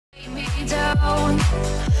Me down.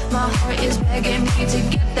 My heart is begging me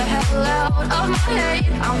to get the hell out of my head.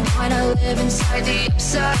 I'm gonna live inside the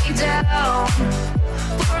upside down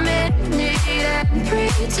for a minute and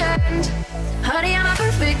pretend. Honey, I'm a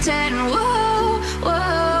perfect 10. Whoa,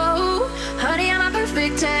 whoa. Honey, I'm a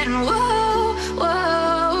perfect 10. Whoa,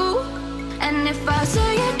 whoa. And if I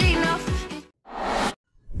say it enough.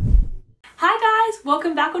 Hi guys,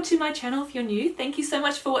 welcome back to my channel if you're new. Thank you so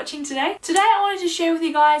much for watching today. Today I wanted to share with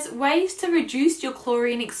you guys ways to reduce your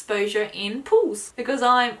chlorine exposure in pools, because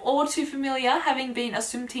I'm all too familiar, having been a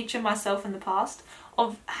swim teacher myself in the past,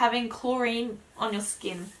 of having chlorine on your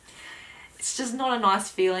skin. It's just not a nice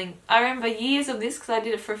feeling. I remember years of this because I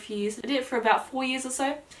did it for a few years. I did it for about 4 years or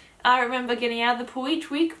so. I remember getting out of the pool each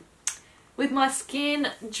week with my skin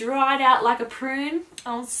dried out like a prune.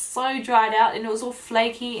 I was so dried out and it was all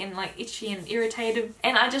flaky and like itchy and irritated.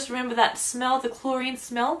 And I just remember that smell, the chlorine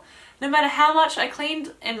smell. No matter how much I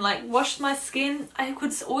cleaned and like washed my skin, I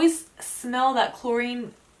could always smell that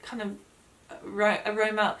chlorine kind of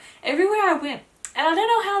aroma everywhere I went. And I don't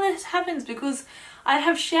know how this happens, because I'd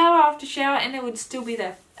have shower after shower and it would still be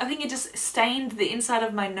there. I think it just stained the inside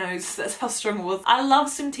of my nose. That's how strong it was. I love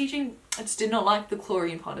swim teaching. I just did not like the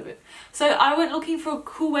chlorine part of it. So I went looking for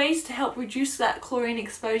cool ways to help reduce that chlorine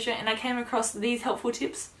exposure, and I came across these helpful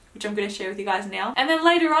tips, which I'm going to share with you guys now. And then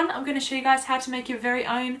later on, I'm going to show you guys how to make your very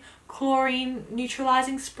own chlorine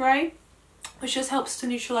neutralizing spray, which just helps to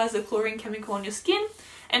neutralize the chlorine chemical on your skin.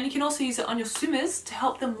 And you can also use it on your swimmers to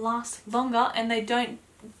help them last longer and they don't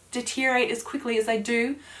deteriorate as quickly as they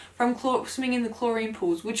do from swimming in the chlorine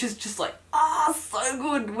pools, which is just like, so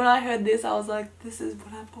good. When I heard this, I was like, this is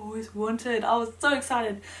what I've always wanted. I was so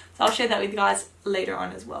excited. So I'll share that with you guys later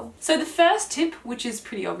on as well. So the first tip, which is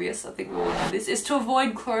pretty obvious, I think we all know this, is to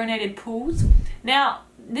avoid chlorinated pools. Now,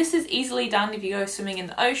 this is easily done if you go swimming in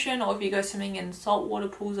the ocean or if you go swimming in saltwater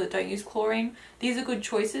pools that don't use chlorine. These are good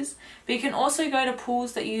choices. But you can also go to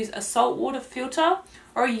pools that use a saltwater filter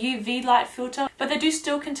or a UV light filter, but they do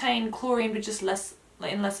still contain chlorine, but just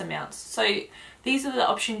in less amounts. So these are the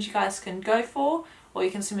options you guys can go for, or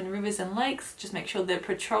you can swim in rivers and lakes. Just make sure they're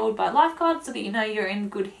patrolled by lifeguards so that you know you're in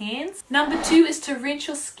good hands. Number 2 is to rinse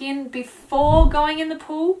your skin before going in the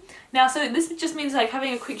pool. Now, so this just means like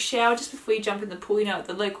having a quick shower just before you jump in the pool, you know, at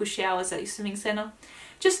the local showers at your swimming centre.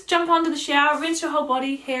 Just jump onto the shower, rinse your whole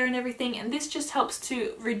body, hair and everything, and this just helps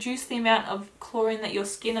to reduce the amount of chlorine that your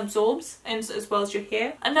skin absorbs, and as well as your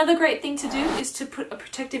hair. Another great thing to do is to put a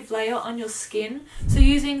protective layer on your skin. So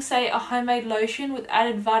using, say, a homemade lotion with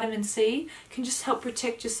added vitamin C can just help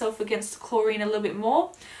protect yourself against chlorine a little bit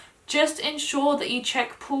more. Just ensure that you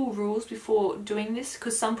check pool rules before doing this,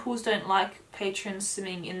 because some pools don't like patrons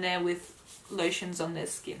swimming in there with lotions on their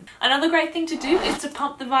skin. Another great thing to do is to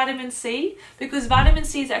pump the vitamin C, because vitamin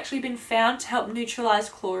C has actually been found to help neutralize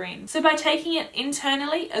chlorine. So by taking it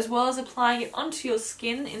internally as well as applying it onto your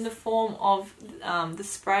skin in the form of the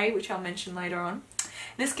spray, which I'll mention later on,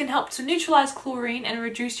 this can help to neutralize chlorine and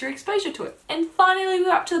reduce your exposure to it. And finally,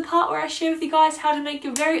 we're up to the part where I share with you guys how to make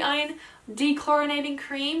your very own dechlorinating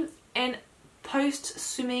cream and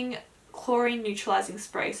post-swimming chlorine neutralizing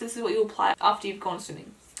spray. So this is what you apply after you've gone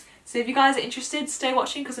swimming. So if you guys are interested, stay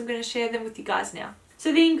watching because I'm going to share them with you guys now.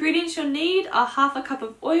 So the ingredients you'll need are half a cup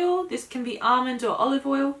of oil. This can be almond or olive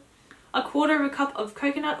oil. A quarter of a cup of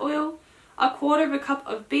coconut oil. A quarter of a cup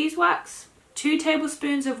of beeswax. 2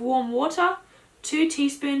 tablespoons of warm water. 2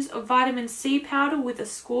 teaspoons of vitamin C powder with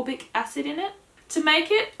ascorbic acid in it. To make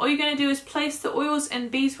it, all you're going to do is place the oils and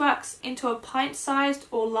beeswax into a pint-sized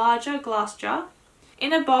or larger glass jar.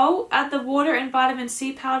 In a bowl, add the water and vitamin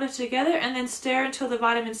C powder together and then stir until the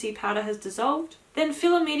vitamin C powder has dissolved. Then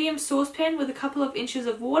fill a medium saucepan with a couple of inches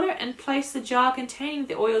of water and place the jar containing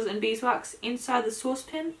the oils and beeswax inside the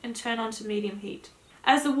saucepan and turn on to medium heat.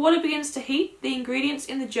 As the water begins to heat, the ingredients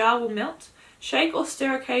in the jar will melt. Shake or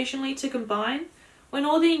stir occasionally to combine. When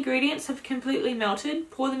all the ingredients have completely melted,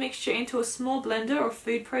 pour the mixture into a small blender or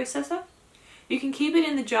food processor. You can keep it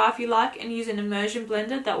in the jar if you like and use an immersion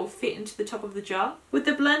blender that will fit into the top of the jar. With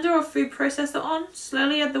the blender or food processor on,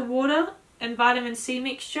 slowly add the water and vitamin C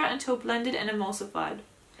mixture until blended and emulsified.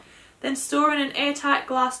 Then store in an airtight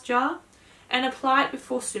glass jar and apply it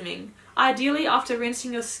before swimming, ideally after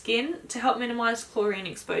rinsing your skin to help minimize chlorine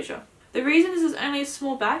exposure. The reason this is only a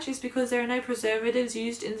small batch is because there are no preservatives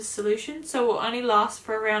used in the solution, so it will only last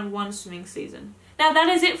for around 1 swimming season. Now that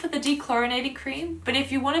is it for the dechlorinating cream, but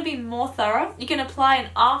if you want to be more thorough, you can apply an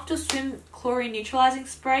after swim chlorine neutralizing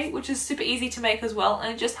spray, which is super easy to make as well,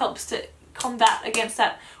 and it just helps to combat against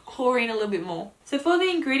that chlorine a little bit more. So for the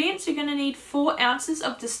ingredients, you're going to need 4 ounces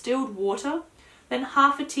of distilled water, then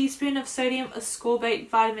half a teaspoon of sodium ascorbate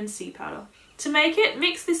vitamin C powder. To make it,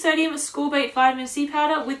 mix the sodium ascorbate vitamin C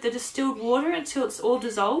powder with the distilled water until it's all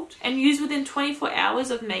dissolved, and use within 24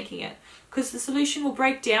 hours of making it, because the solution will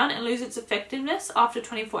break down and lose its effectiveness after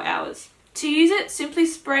 24 hours. To use it, simply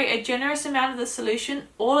spray a generous amount of the solution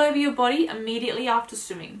all over your body immediately after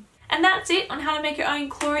swimming. And that's it on how to make your own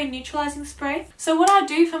chlorine neutralizing spray. So what I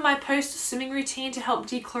do for my post-swimming routine to help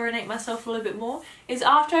dechlorinate myself a little bit more is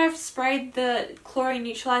after I've sprayed the chlorine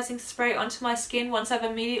neutralizing spray onto my skin once I've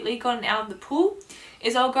immediately gotten out of the pool,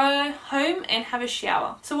 is I'll go home and have a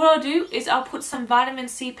shower. So what I'll do is I'll put some vitamin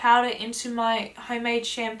C powder into my homemade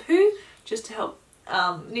shampoo just to help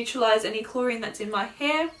neutralize any chlorine that's in my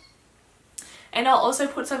hair. And I'll also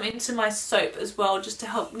put some into my soap as well, just to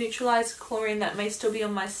help neutralize chlorine that may still be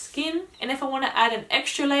on my skin. And if I want to add an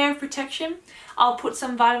extra layer of protection, I'll put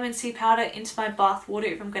some vitamin C powder into my bath water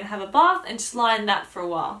if I'm going to have a bath, and just lie in that for a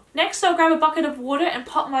while. Next, I'll grab a bucket of water and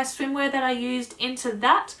pop my swimwear that I used into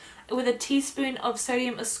that with a teaspoon of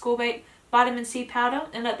sodium ascorbate vitamin C powder,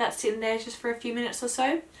 and let that sit in there just for a few minutes or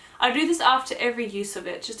so. I do this after every use of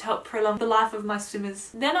it, just to help prolong the life of my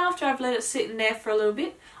swimmers. Then after I've let it sit in there for a little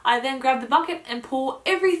bit, I then grab the bucket and pour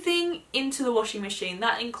everything into the washing machine.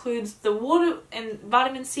 That includes the water and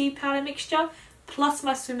vitamin C powder mixture, plus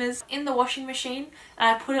my swimmers in the washing machine,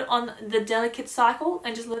 and I put it on the delicate cycle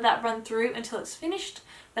and just let that run through until it's finished.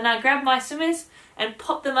 Then I grab my swimmers and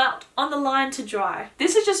pop them out on the line to dry.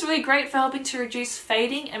 This is just really great for helping to reduce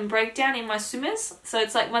fading and breakdown in my swimmers. So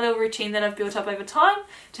it's like my little routine that I've built up over time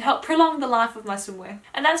to help prolong the life of my swimwear.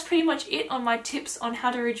 And that's pretty much it on my tips on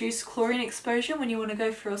how to reduce chlorine exposure when you want to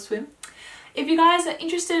go for a swim. If you guys are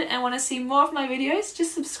interested and want to see more of my videos,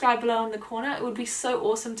 just subscribe below in the corner. It would be so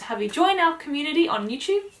awesome to have you join our community on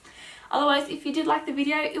YouTube. Otherwise, if you did like the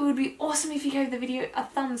video, it would be awesome if you gave the video a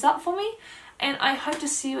thumbs up for me. And I hope to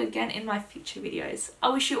see you again in my future videos. I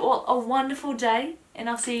wish you all a wonderful day, and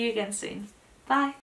I'll see you again soon. Bye!